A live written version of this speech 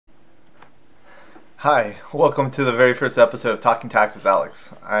Hi, welcome to the very first episode of Talking Tax with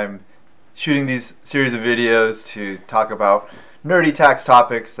Alex. I'm shooting these series of videos to talk about nerdy tax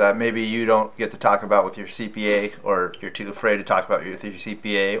topics that maybe you don't get to talk about with your CPA, or you're too afraid to talk about with your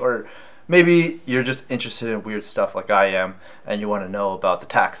CPA, or maybe you're just interested in weird stuff like I am and you want to know about the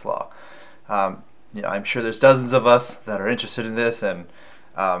tax law. I'm sure there's dozens of us that are interested in this, and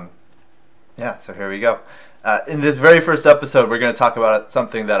so here we go. In this very first episode, we're going to talk about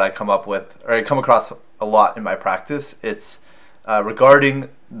something that I come across a lot in my practice. It's regarding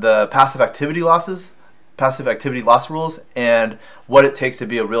the passive activity loss rules, and what it takes to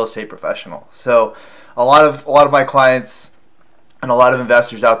be a real estate professional. So, a lot of my clients and a lot of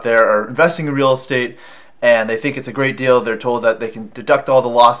investors out there are investing in real estate, and they think it's a great deal. They're told that they can deduct all the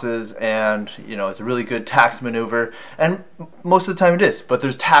losses, and it's a really good tax maneuver. And most of the time, it is. But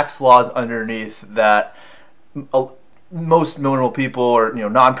there's tax laws underneath that most normal people, or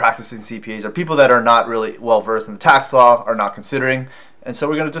non-practicing CPAs, or people that are not really well versed in the tax law, are not considering. And so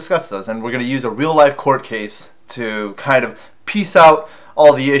we're going to discuss those, and we're going to use a real life court case to kind of piece out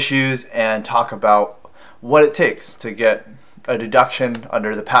all the issues and talk about what it takes to get a deduction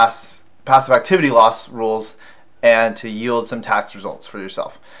under the passive activity loss rules and to yield some tax results for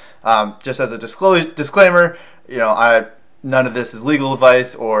yourself. Just as a disclaimer, none of this is legal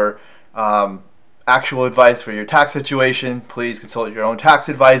advice or actual advice for your tax situation. Please consult your own tax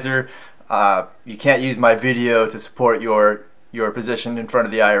advisor. You can't use my video to support your position in front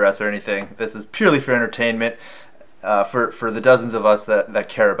of the IRS or anything. This is purely for entertainment for the dozens of us that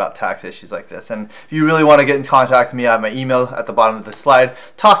care about tax issues like this. And if you really want to get in contact with me, I have my email at the bottom of the slide,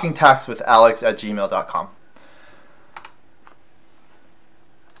 talkingtaxwithalex@gmail.com.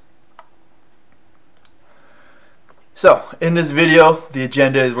 So, in this video, the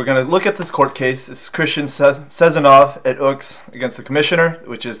agenda is we're going to look at this court case. This is Christian Sezonov et Ux against the Commissioner,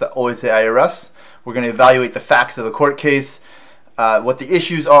 which is always the IRS. We're going to evaluate the facts of the court case, what the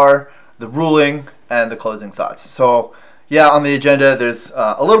issues are, the ruling, and the closing thoughts. So, on the agenda, there's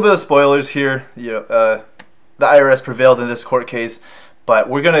a little bit of spoilers here. The IRS prevailed in this court case, but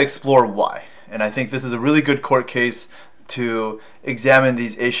we're going to explore why. And I think this is a really good court case to examine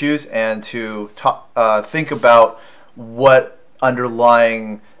these issues and to think about what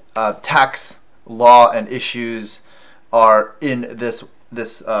underlying tax law and issues are in this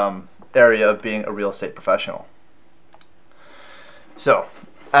area of being a real estate professional. So,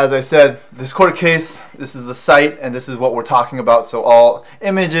 as I said, this court case, this is the site, and this is what we're talking about. So all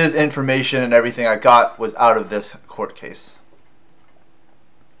images, information, and everything I got was out of this court case.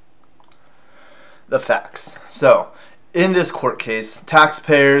 The facts. So, in this court case,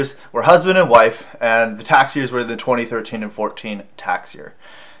 taxpayers were husband and wife, and the tax years were the 2013 and 14 tax year.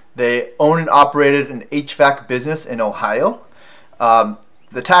 They owned and operated an HVAC business in Ohio.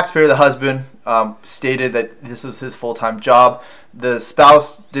 The taxpayer, the husband, stated that this was his full-time job. The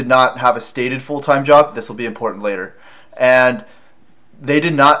spouse did not have a stated full-time job. This will be important later. And they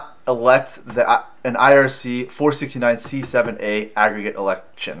did not elect an IRC 469C7A aggregate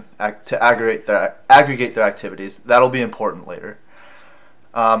election to aggregate their activities. That'll be important later.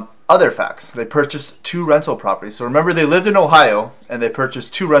 Other facts. They purchased 2 rental properties. So remember, they lived in Ohio, and they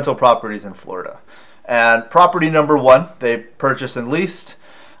purchased 2 rental properties in Florida. And property number 1, they purchased and leased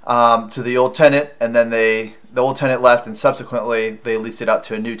to the old tenant, and then the old tenant left, and subsequently they leased it out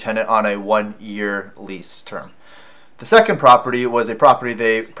to a new tenant on a 1-year lease term. The second property was a property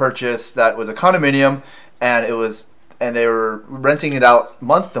they purchased that was a condominium, and they were renting it out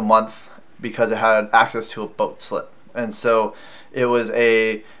month to month because it had access to a boat slip. And so it was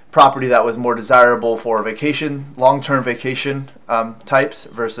a property that was more desirable for vacation, long-term vacation types,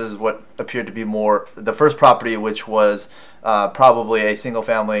 versus what appeared to be more the first property, which was probably a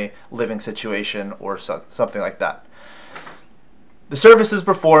single-family living situation or something like that. The services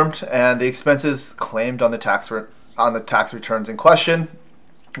performed and the expenses claimed on the tax returns in question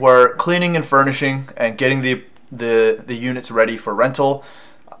were cleaning and furnishing and getting the units ready for rental,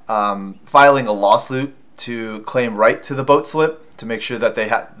 filing a lawsuit to claim right to the boat slip, to make sure that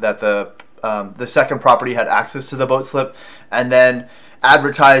the second property had access to the boat slip, and then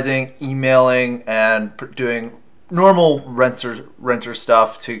advertising, emailing, and doing normal renter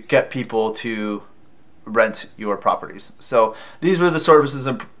stuff to get people to rent your properties. So these were the services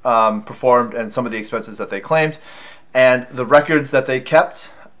performed and some of the expenses that they claimed, and the records that they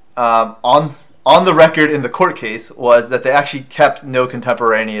kept on the record in the court case was that they actually kept no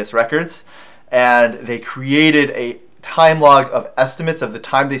contemporaneous records, and they created a time log of estimates of the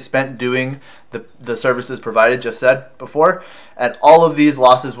time they spent doing the services provided, just said before, and all of these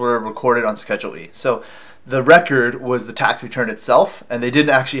losses were recorded on Schedule E. So the record was the tax return itself, and they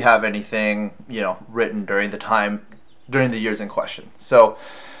didn't actually have anything, written during the years in question. So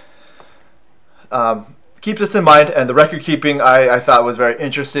keep this in mind. And the record keeping I thought was very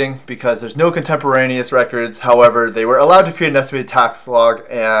interesting because there's no contemporaneous records. However, they were allowed to create an estimated tax log,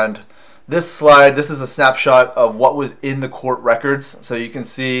 and this is a snapshot of what was in the court records. So you can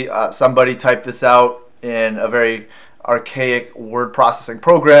see somebody typed this out in a very archaic word processing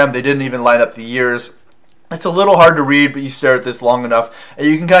program. They didn't even line up the years. It's a little hard to read, but you stare at this long enough and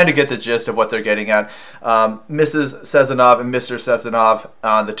you can kind of get the gist of what they're getting at. Mrs. Sezonov and Mr.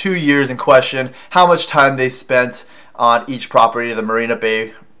 Sezonov, the 2 years in question, how much time they spent on each property, the Marina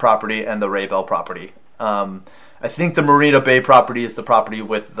Bay property and the Ray Bell property. I think the Marina Bay property is the property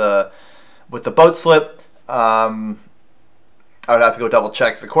with the boat slip. I would have to go double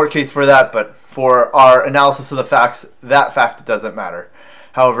check the court case for that, but for our analysis of the facts, that fact doesn't matter.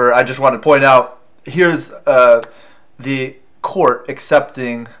 However, I just want to point out, here's the court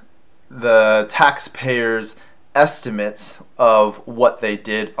accepting the taxpayers' estimates of what they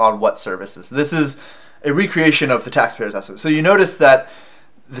did on what services. This is a recreation of the taxpayers' estimates. So you notice that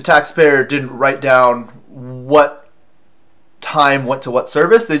the taxpayer didn't write down what time went to what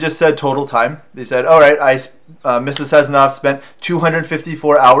service. They just said total time. They said, all right, Mrs. Sezonov spent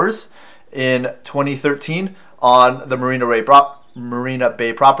 254 hours in 2013 on the Marina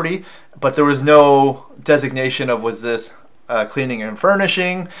Bay property, but there was no designation of, was this cleaning and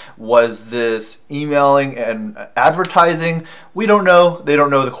furnishing, was this emailing and advertising. We don't know. They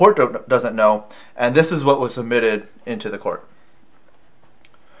don't know. The court doesn't know. And this is what was submitted into the court.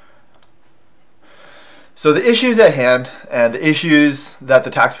 So the issues at hand and the issues that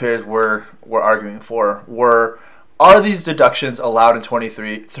the taxpayers were arguing for were, are these deductions allowed in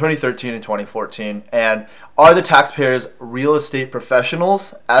 2013 and 2014? And are the taxpayers real estate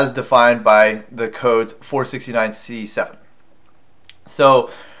professionals as defined by the code's 469C7? So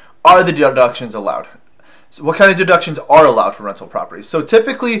are the deductions allowed? So what kind of deductions are allowed for rental properties? So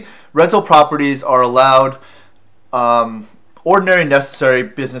typically rental properties are allowed ordinary necessary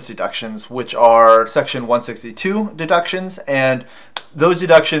business deductions, which are section 162 deductions, and those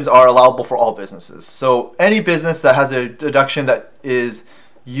deductions are allowable for all businesses. So any business that has a deduction that is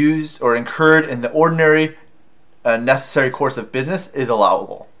used or incurred in the ordinary necessary course of business is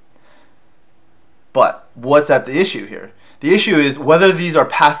allowable. But what's at the issue here? The issue is whether these are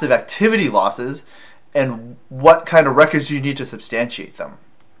passive activity losses and what kind of records you need to substantiate them.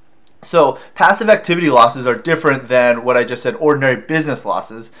 So passive activity losses are different than what I just said, ordinary business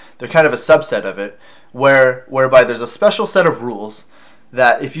losses. They're kind of a subset of it, whereby there's a special set of rules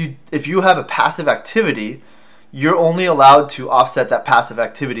that if you have a passive activity, you're only allowed to offset that passive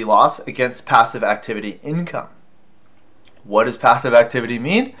activity loss against passive activity income. What does passive activity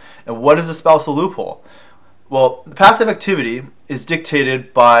mean? And what is a spousal loophole? Well, the passive activity is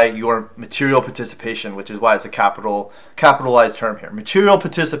dictated by your material participation, which is why it's a capitalized term here. Material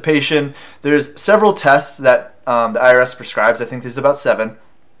participation, there's several tests that the IRS prescribes. I think there's about 7.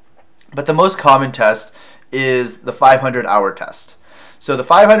 But the most common test is the 500-hour test. So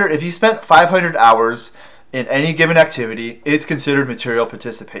if you spent 500 hours in any given activity, it's considered material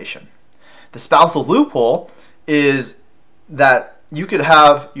participation. The spousal loophole is that you could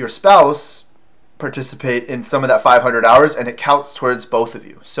have your spouse participate in some of that 500 hours and it counts towards both of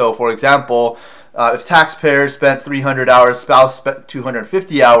you. So for example, if taxpayer spent 300 hours, spouse spent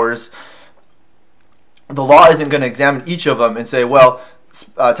 250 hours, the law isn't going to examine each of them and say, well,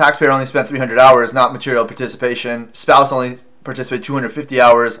 taxpayer only spent 300 hours, not material participation. Spouse only participated 250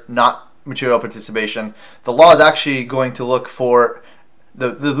 hours, not material participation. The law is actually going to look for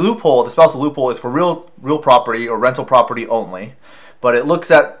the loophole. The spousal loophole is for real property or rental property only, but it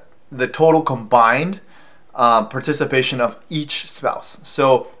looks at the total combined participation of each spouse.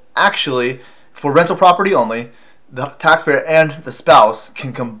 So actually, for rental property only, the taxpayer and the spouse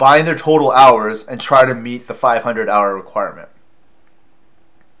can combine their total hours and try to meet the 500-hour requirement.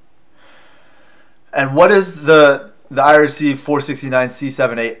 And what is the IRC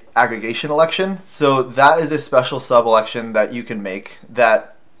 469C78 aggregation election? So that is a special sub-election that you can make,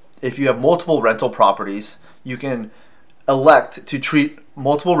 that if you have multiple rental properties, you can elect to treat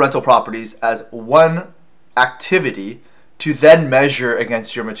multiple rental properties as one activity to then measure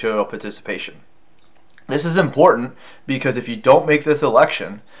against your material participation. This is important because if you don't make this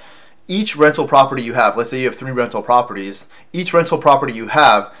election, each rental property you have, let's say you have 3 rental properties, each rental property you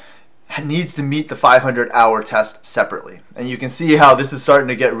have needs to meet the 500-hour test separately. And you can see how this is starting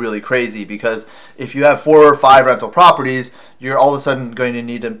to get really crazy, because if you have 4 or 5 rental properties, you're all of a sudden going to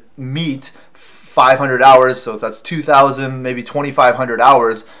need to meet 500 hours, so that's 2,000, maybe 2,500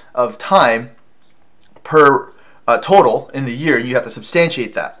 hours of time per total in the year. You have to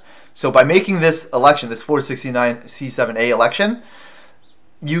substantiate that. So by making this election, this 469C7A election,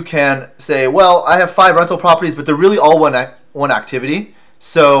 you can say, well, I have 5 rental properties, but they're really all one activity.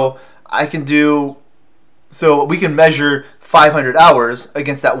 So we can measure 500 hours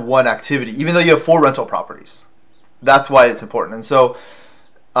against that one activity, even though you have 4 rental properties. That's why it's important. And so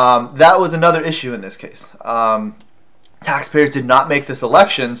that was another issue in this case. Taxpayers did not make this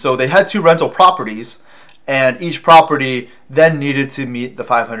election, so they had 2 rental properties, and each property then needed to meet the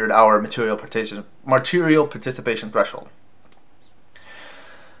 500-hour material participation threshold.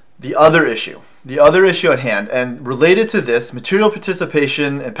 The other issue at hand, and related to this, material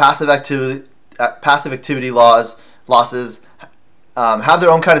participation and passive activity losses have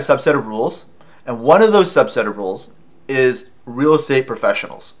their own kind of subset of rules, and one of those subset of rules is real estate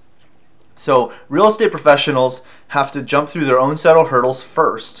professionals. So real estate professionals have to jump through their own set of hurdles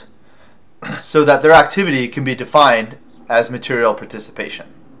first so that their activity can be defined as material participation.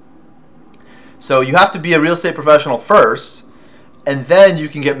 So you have to be a real estate professional first, and then you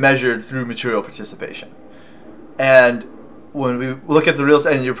can get measured through material participation. And when we look at the real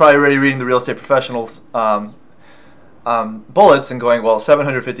estate, and you're probably already reading the real estate professionals bullets and going, well,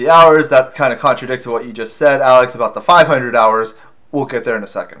 750 hours, that kind of contradicts what you just said, Alex, about the 500 hours. We'll get there in a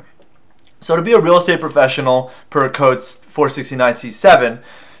second. So to be a real estate professional per code 469C7,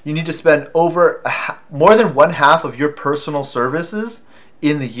 you need to spend more than 1/2 of your personal services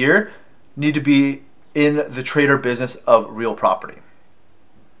in the year need to be in the trade or business of real property.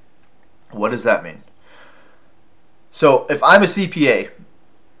 What does that mean? So if I'm a CPA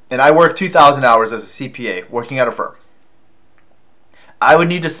and I work 2,000 hours as a CPA working at a firm, I would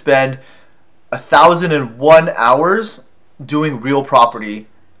need to spend 1,001 hours doing real property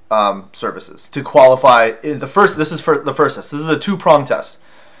services to qualify in the first. This is for the first test. This is a 2-prong test.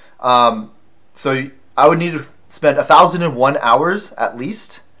 So I would need to spend 1,001 hours at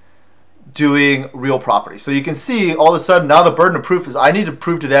least doing real property. So you can see all of a sudden now the burden of proof is I need to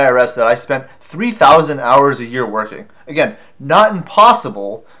prove to the IRS that I spent 3,000 hours a year working. Again, not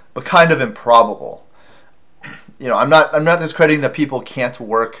impossible, but kind of improbable. You know, I'm not discrediting that people can't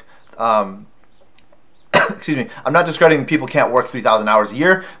work. Excuse me. I'm not discrediting people can't work 3,000 hours a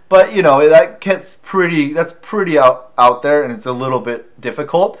year, but you know that's pretty out there, and it's a little bit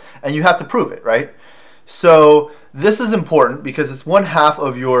difficult, and you have to prove it, right? So this is important because it's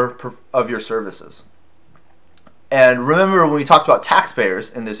 1/2 of your services. And remember when we talked about taxpayers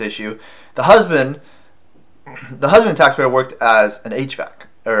in this issue, the husband taxpayer worked as an HVAC,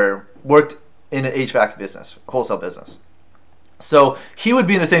 or worked in an HVAC business, wholesale business. So he would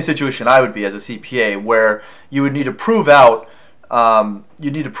be in the same situation I would be as a CPA, where you would need to prove out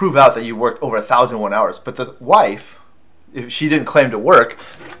that you worked over 1,001 hours. But the wife, if she didn't claim to work,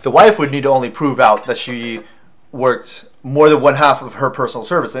 the wife would need to only prove out that she worked more than 1/2 of her personal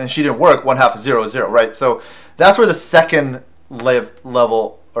service, and she didn't work 1/2 of 0, right? So that's where the second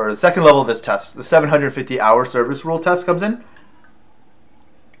level of this test, the 750-hour service rule test, comes in.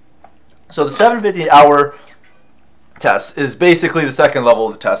 So the 750-hour test is basically the second level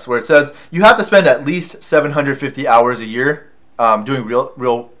of the test, where it says you have to spend at least 750 hours a year doing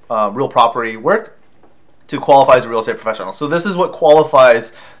real property work to qualify as a real estate professional. So this is what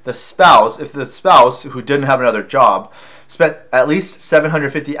qualifies the spouse. If the spouse who didn't have another job spent at least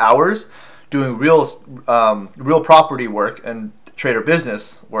 750 hours doing real property work and trade or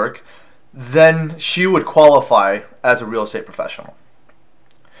business work, then she would qualify as a real estate professional.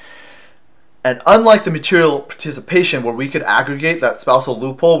 And unlike the material participation, where we could aggregate that spousal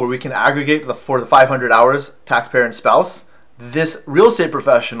loophole, where we can aggregate for the 500 hours taxpayer and spouse, this real estate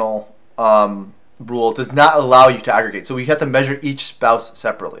professional rule does not allow you to aggregate. So we have to measure each spouse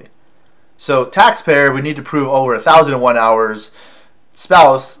separately. So taxpayer would need to prove over 1,001 hours.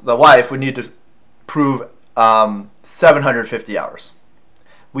 Spouse, the wife, would need to prove 750 hours.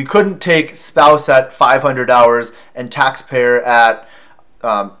 We couldn't take spouse at 500 hours and taxpayer at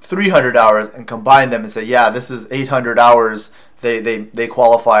 300 hours and combine them and say, yeah, this is 800 hours. They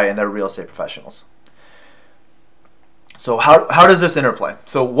qualify and they're real estate professionals. So how does this interplay?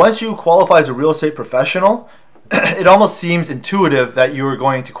 So once you qualify as a real estate professional, it almost seems intuitive that you are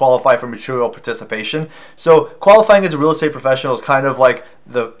going to qualify for material participation. So qualifying as a real estate professional is kind of like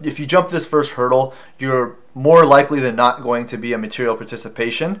if you jump this first hurdle, you're more likely than not going to be a material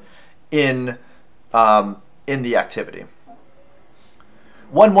participation in the activity.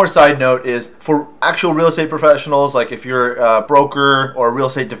 One more side note is for actual real estate professionals, like if you're a broker or a real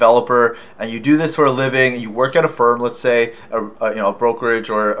estate developer and you do this for a living and you work at a firm, let's say a brokerage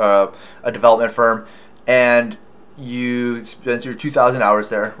or a development firm, and you spend your 2,000 hours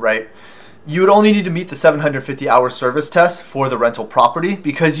there, right? you would only need to meet the 750-hour service test for the rental property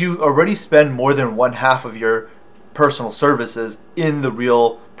because you already spend more than one half of your personal services in the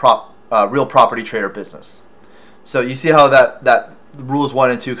real property trader business. So you see how that rules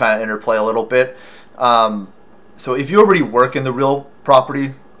 1 and 2 kind of interplay a little bit. So if you already work in the real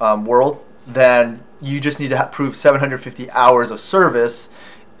property world, then you just need to prove 750 hours of service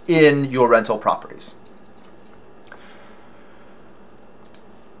in your rental properties.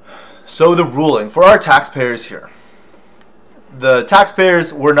 So the ruling for our taxpayers here. The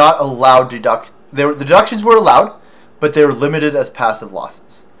taxpayers were not allowed the deductions were allowed, but they were limited as passive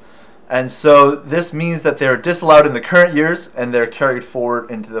losses. And so this means that they're disallowed in the current years and they're carried forward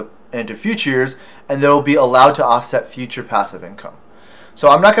into future years, and they'll be allowed to offset future passive income. So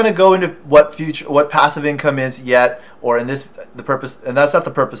I'm not going to go into what passive income is yet, or and that's not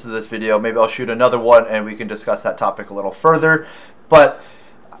the purpose of this video. Maybe I'll shoot another one and we can discuss that topic a little further. But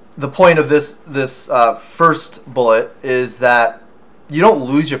the point of this first bullet is that you don't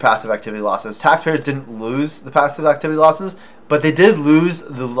lose your passive activity losses. Taxpayers didn't lose the passive activity losses, but they did lose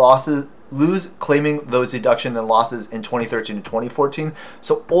claiming those deduction and losses in 2013 and 2014.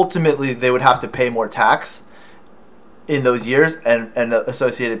 So ultimately, they would have to pay more tax in those years and the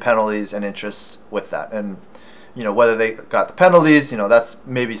associated penalties and interest with that. And whether they got the penalties, that's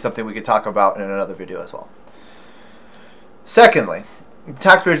maybe something we could talk about in another video as well. Secondly,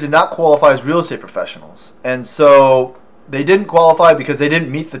 taxpayers did not qualify as real estate professionals, and so they didn't qualify because they didn't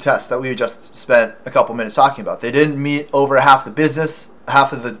meet the test that we just spent a couple minutes talking about. They didn't meet over half of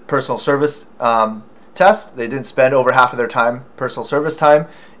the personal service test. They didn't spend over half of their personal service time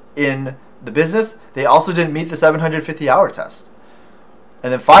in the business. They also didn't meet the 750-hour test.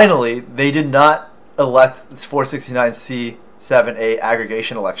 And then finally, they did not elect the 469C 7A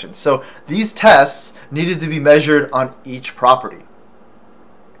aggregation election. So these tests needed to be measured on each property.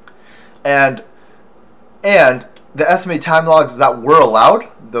 And the estimated time logs that were allowed,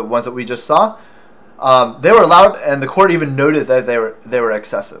 the ones that we just saw, they were allowed, and the court even noted that they were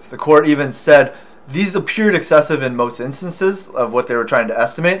excessive. The court even said these appeared excessive in most instances of what they were trying to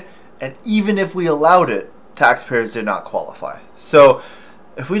estimate, and even if we allowed it, taxpayers did not qualify. So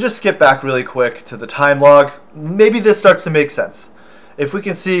if we just skip back really quick to the time log, maybe this starts to make sense. If we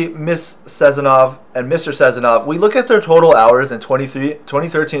can see Ms. Sezonov and Mr. Sezonov, we look at their total hours in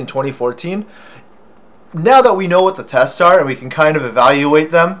 2013 and 2014. Now that we know what the tests are and we can kind of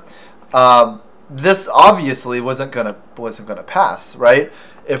evaluate them, this obviously wasn't gonna pass, right?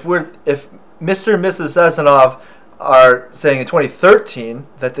 If Mr. and Mrs. Sezonov are saying in 2013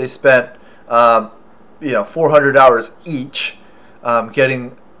 that they spent 400 hours each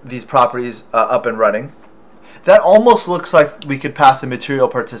getting these properties up and running, that almost looks like we could pass the material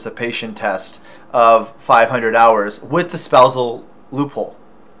participation test of 500 hours with the spousal loophole.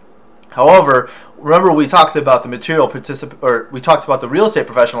 However, remember we talked about we talked about the real estate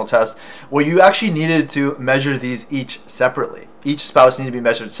professional test, where you actually needed to measure these each separately. Each spouse needed to be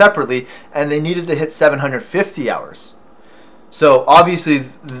measured separately, and they needed to hit 750 hours. So obviously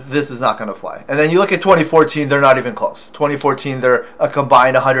this is not going to fly. And then you look at 2014, they're not even close. 2014, they're a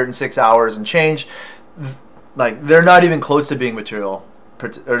combined 106 hours and change. Like, they're not even close to being material,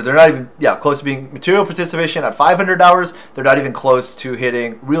 or they're not even close to being material participation at 500 hours. They're not even close to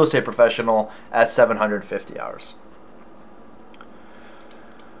hitting real estate professional at 750 hours.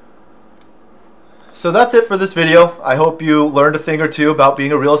 So that's it for this video. I hope you learned a thing or two about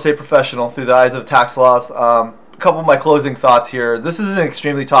being a real estate professional through the eyes of tax laws. A couple of my closing thoughts here. This is an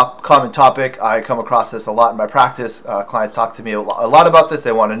extremely common topic. I come across this a lot in my practice. Clients talk to me a lot about this.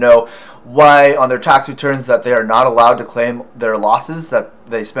 They want to know why on their tax returns that they are not allowed to claim their losses that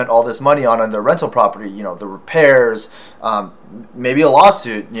they spent all this money on their rental property. The repairs, maybe a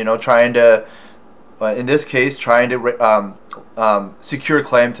lawsuit. Trying to, in this case, secure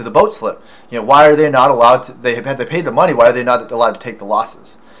claim to the boat slip. Why are they not allowed to? They paid the money. Why are they not allowed to take the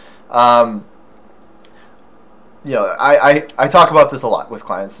losses? I talk about this a lot with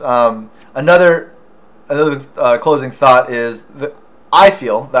clients. Another closing thought is that I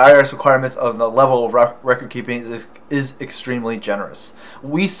feel the IRS requirements of the level of record keeping is extremely generous.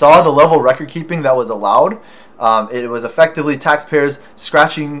 We saw the level of record keeping that was allowed. It was effectively taxpayers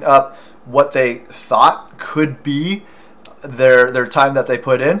scratching up what they thought could be their time that they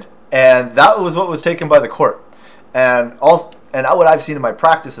put in, and that was what was taken by the court. And also, and what I've seen in my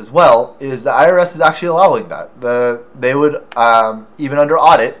practice as well is the IRS is actually allowing that. They would, even under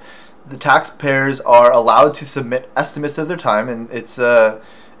audit, the taxpayers are allowed to submit estimates of their time, and it's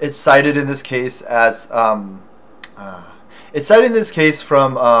cited in this case as from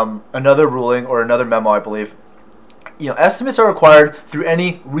another ruling or another memo, I believe. estimates are required through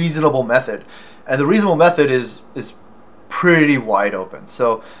any reasonable method, and the reasonable method is pretty wide open.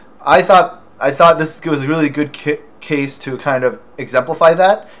 So I thought this was a really good case to kind of exemplify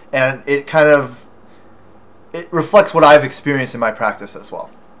that, and it reflects what I've experienced in my practice as well.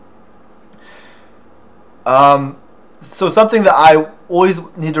 So something that I always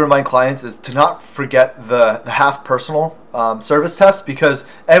need to remind clients is to not forget the half personal service test, because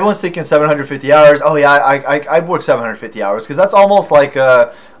everyone's thinking 750 hours. Oh yeah, I work 750 hours, because that's almost like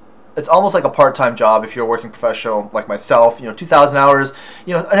it's almost like a part-time job if you're a working professional like myself. 2,000 hours,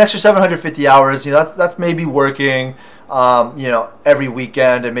 an extra 750 hours, that's maybe working every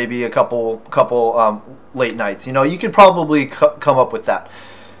weekend and maybe a couple late nights. You could probably come up with that.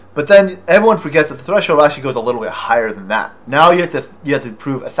 But then everyone forgets that the threshold actually goes a little bit higher than that. Now you have to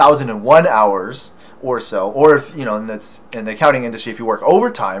prove 1,001 hours or so, or if in the accounting industry, if you work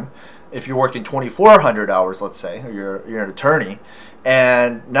overtime, if you're working 2,400 hours, let's say, or you're an attorney,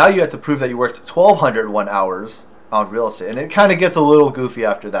 and now you have to prove that you worked 1,201 hours on real estate, and it kind of gets a little goofy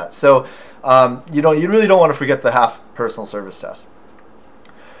after that. So you really don't want to forget the half personal service test.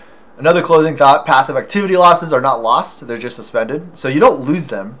 Another closing thought: passive activity losses are not lost; they're just suspended. So you don't lose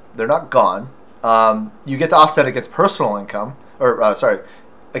them; they're not gone. You get to offset against personal income, or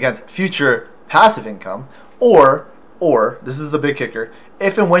against future passive income, or this is the big kicker: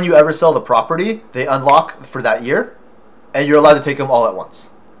 if and when you ever sell the property, they unlock for that year, and you're allowed to take them all at once.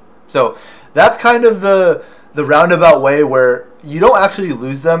 So that's kind of the roundabout way where you don't actually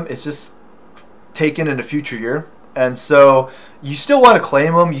lose them; it's just taken in a future year. And so you still want to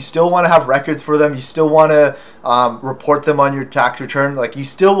claim them, you still want to have records for them, you still want to report them on your tax return. Like, you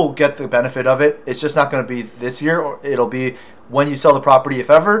still will get the benefit of it. It's just not going to be this year, or it'll be when you sell the property, if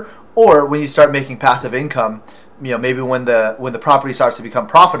ever, or when you start making passive income. Maybe when the property starts to become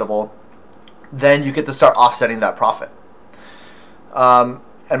profitable, then you get to start offsetting that profit. And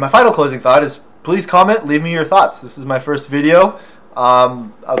my final closing thought is, please comment, leave me your thoughts. This is my first video.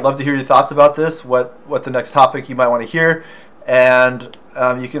 I'd love to hear your thoughts about this, what the next topic you might want to hear, and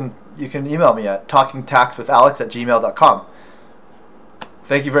you can email me at talkingtaxwithalex@gmail.com.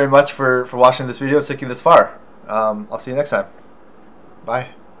 Thank you very much for watching this video and sticking this far. I'll see you next time. Bye.